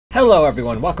Hello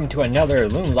everyone, welcome to another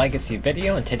Loom Legacy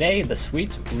video, and today the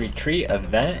Sweet Retreat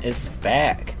event is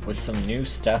back with some new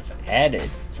stuff added.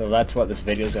 So that's what this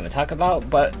video is going to talk about,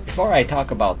 but before I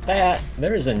talk about that,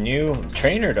 there is a new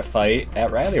trainer to fight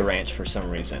at Riley Ranch for some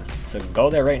reason. So go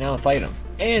there right now and fight him.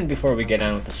 And before we get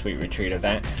on with the Sweet Retreat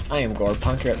event, I am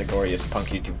Gwurm here at the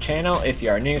GwurmPunk YouTube channel. If you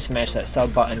are new, smash that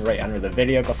sub button right under the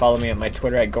video. Go follow me on my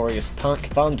Twitter at GwurmPunk.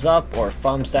 Thumbs up or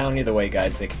thumbs down, either way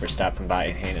guys. Thank you for stopping by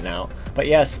and hanging out. But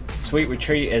yes, Sweet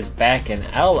Retreat is back in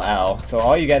LL, so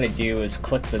all you gotta do is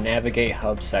click the Navigate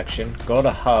Hub section, go to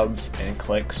Hubs, and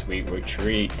click Sweet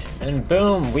Retreat. And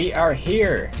boom, we are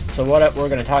here! So what we're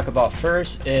gonna talk about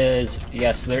first is,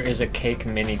 yes, there is a cake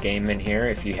mini game in here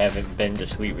if you haven't been to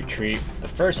Sweet Retreat. The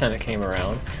first time it came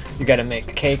around, you gotta make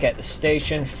a cake at the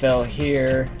station, fill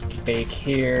here, bake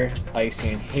here,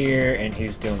 icing here, and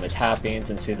he's doing the toppings,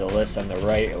 and see the list on the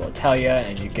right, it will tell you,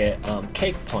 and you get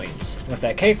cake points. With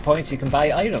that cake points, you can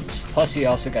buy items. Plus you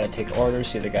also got to take orders.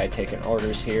 See the guy taking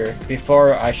orders here.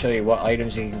 Before I show you what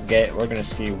items you can get, we're going to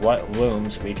see what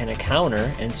looms we can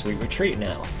encounter in Sweet Retreat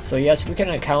now. So yes, we can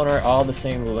encounter all the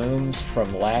same looms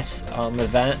from last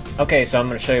event. Okay, so I'm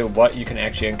going to show you what you can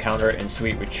actually encounter in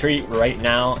Sweet Retreat right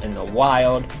now in the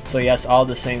wild. So yes, all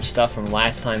the same stuff from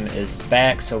last time is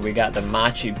back. So we got the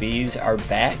Mochi bees are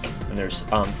back, and there's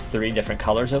 3 different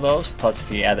colors of those. Plus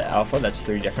if you add the alpha, that's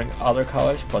 3 different other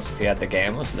colors. Plus if you add the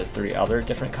gammas, the 3 other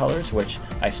different colors, which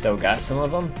I still got some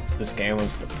of them. This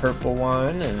gamma's the purple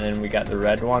one, and then we got the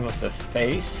red one with the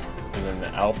face, and then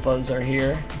the alphas are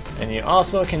here. And you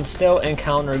also can still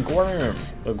encounter Gwurm.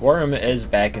 The Gwurm is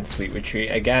back in Sweet Retreat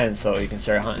again, so you can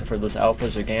start hunting for those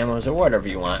alphas or gammas or whatever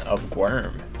you want of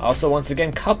Gwurm. Also, once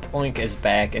again, Cup Oink is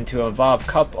back, and to evolve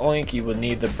Cup Oink, you will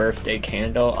need the birthday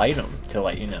candle item to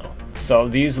let you know. So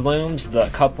these looms, the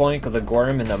Cup Oink, the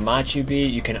Gwurm, and the Mochi Bee,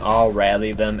 you can all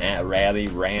rally them at Riley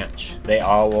Ranch. They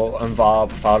all will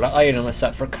evolve without an item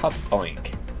except for Cup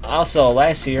Oink. Also,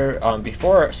 last year,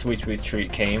 before Sweet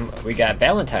Retreat came, we got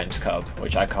Valentine's Cub,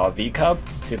 which I call V-Cub.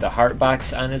 See the heart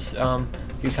box on his,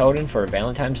 he's holding for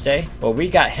Valentine's Day? Well, we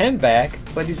got him back,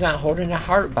 but he's not holding a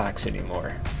heart box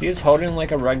anymore. He's holding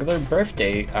like a regular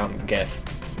birthday gift.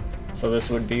 So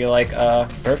this would be like a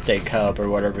birthday cub or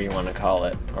whatever you want to call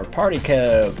it. Or party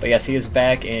cub. But yes, he is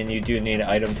back, and you do need an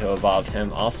item to evolve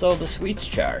him. Also the sweets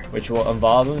jar, which will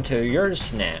evolve him to your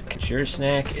snack. Your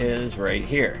snack is right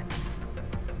here.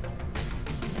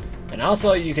 And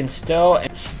also you can still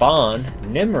spawn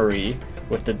Nimmery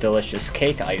with the delicious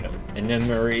cake item. And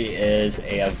Nimmery is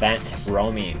a event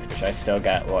roaming, which I still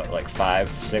got, what, like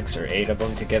 5, 6, or 8 of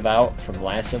them to give out from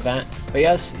last event. But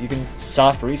yes, you can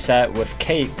soft reset with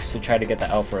cakes to try to get the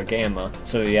alpha or gamma.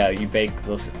 So yeah, you bake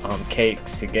those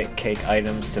cakes to get cake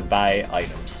items to buy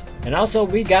items. And also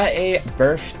we got a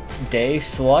birthday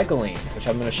Slugling, which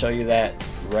I'm going to show you that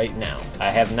right now.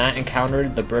 I have not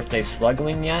encountered the birthday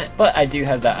Slugling yet, but I do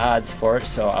have the odds for it,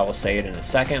 so I will say it in a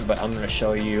second. But I'm going to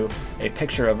show you a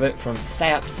picture of it from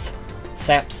Saps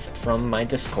from my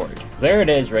Discord. There it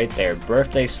is right there,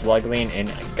 birthday Slugling.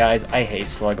 And guys, I hate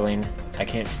Slugling. I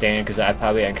can't stand, because I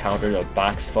probably encountered a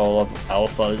box full of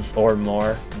alphas or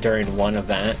more during one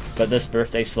event. But this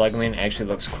birthday Slugling actually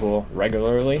looks cool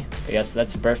regularly. But yes,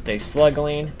 that's birthday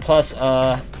Slugling plus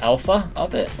alpha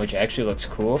of it, which actually looks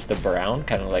cool with the brown,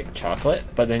 kind of like chocolate.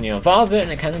 But then you evolve it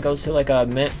and it kind of goes to like a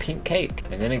mint pink cake,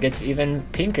 and then it gets even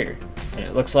pinker. And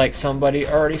it looks like somebody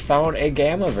already found a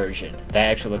gamma version.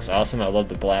 That actually looks awesome. I love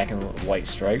the black and white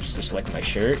stripes, just like my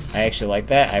shirt. I actually like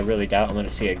that. I really doubt I'm going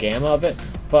to see a gamma of it.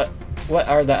 But what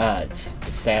are the odds?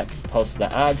 Sat posts the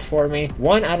odds for me.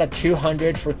 1 out of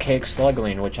 200 for Cake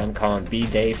Slugling, which I'm calling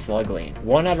B-Day Slugling.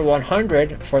 1 out of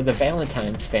 100 for the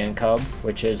Valentine's Fan Cub,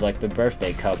 which is like the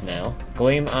birthday cub now.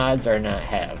 Gleam odds are not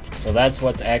halved. So that's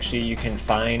what's actually you can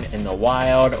find in the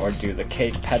wild, or do the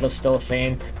cake pedestal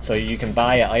thing. So you can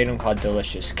buy an item called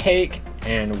Delicious Cake,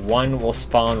 and one will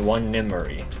spawn 1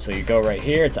 Nimmery. So you go right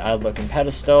here, it's an odd looking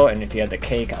pedestal, and if you have the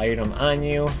cake item on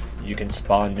you, you can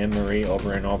spawn Nimmery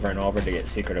over and over and over to get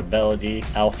secret ability,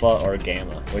 alpha, or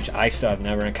gamma, which I still have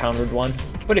never encountered one.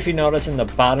 But if you notice in the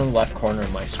bottom left corner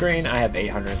of my screen, I have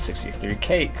 863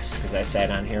 cakes, because I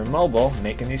sat on here mobile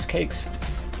making these cakes.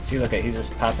 See, look at, he's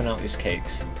just popping out these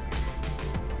cakes.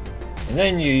 And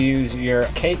then you use your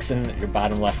cakes in your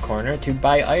bottom left corner to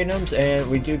buy items, and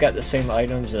we do got the same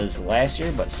items as last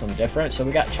year, but some different. So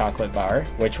we got Chocolate Bar,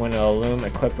 which when a loom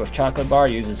equipped with Chocolate Bar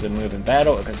uses a move in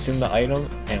battle, it will consume the item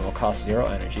and will cost 0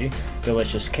 energy.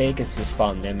 Delicious Cake is to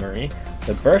spawn Nimmery.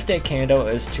 The birthday candle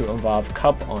is to involve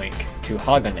Cup Oink to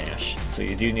Hoganash. So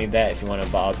you do need that if you want to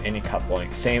involve any Cup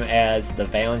Oink. Same as the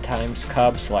Valentine's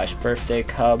Cub / birthday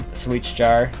cub. Sweets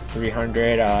jar,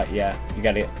 300. Yeah, you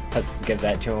gotta give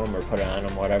that to him or put it on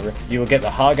him, whatever. You will get the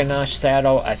Hoganash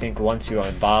saddle, I think, once you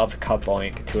involve Cup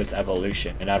Oink to its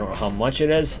evolution. And I don't know how much it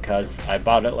is because I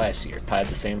bought it last year. Probably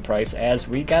the same price as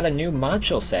we got a new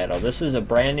Mocho saddle. This is a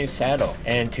brand new saddle.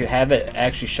 And to have it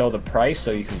actually show the price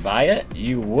so you can buy it,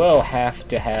 you will have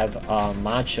to have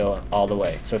Mocho all the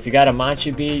way. So if you got a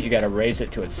Macho Bee, you got to raise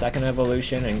it to its 2nd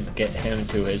evolution and get him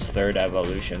to his 3rd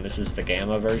evolution. This is the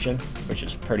Gamma version, which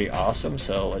is pretty awesome.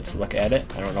 So let's look at it.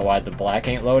 I don't know why the black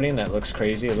ain't loading. That looks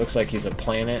crazy. It looks like he's a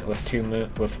planet with two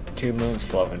moons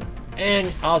floating.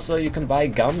 And also you can buy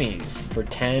gummies for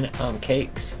 10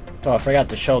 cakes. So I forgot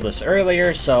to show this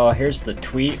earlier, so here's the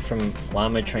tweet from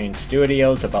Llama Train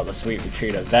Studios about the Sweet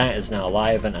Retreat event is now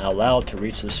live in LL. To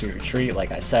reach the Sweet Retreat,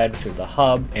 like I said, through the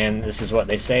hub. And this is what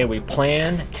they say: we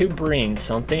plan to bring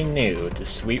something new to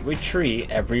Sweet Retreat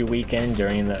every weekend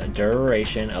during the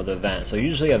duration of the event. So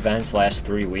usually events last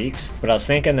 3 weeks, but I was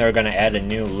thinking they were going to add a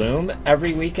new loom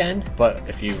every weekend. But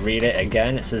if you read it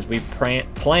again, it says we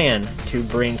plan to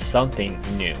bring something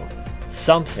new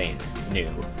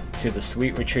to the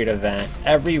Sweet Retreat event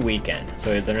every weekend.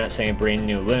 So they're not saying bring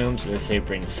new looms, they're saying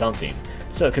bring something.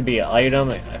 So it could be an item,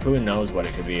 who knows what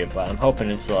it could be, but I'm hoping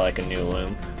it's like a new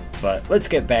loom. But let's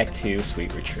get back to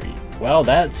Sweet Retreat. Well,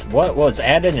 that's what was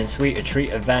added in Sweet Retreat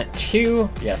Event 2.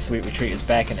 Yeah, Sweet Retreat is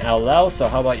back in LL, so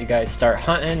how about you guys start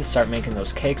hunting, start making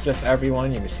those cakes with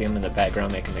everyone. You can see them in the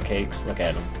background making the cakes, look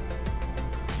at them.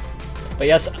 But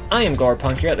yes, I am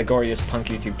Gwurm here at the Punk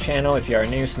YouTube channel. If you are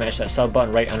new, smash that sub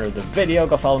button right under the video.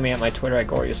 Go follow me at my Twitter at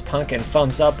Punk, and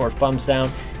thumbs up or thumbs down.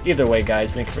 Either way,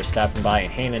 guys, thank you for stopping by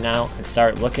and hanging out and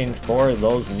start looking for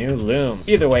those new looms.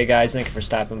 Either way, guys, thank you for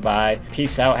stopping by.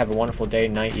 Peace out. Have a wonderful day,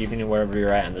 night, evening, wherever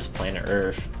you're at on this planet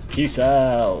Earth. Peace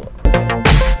out.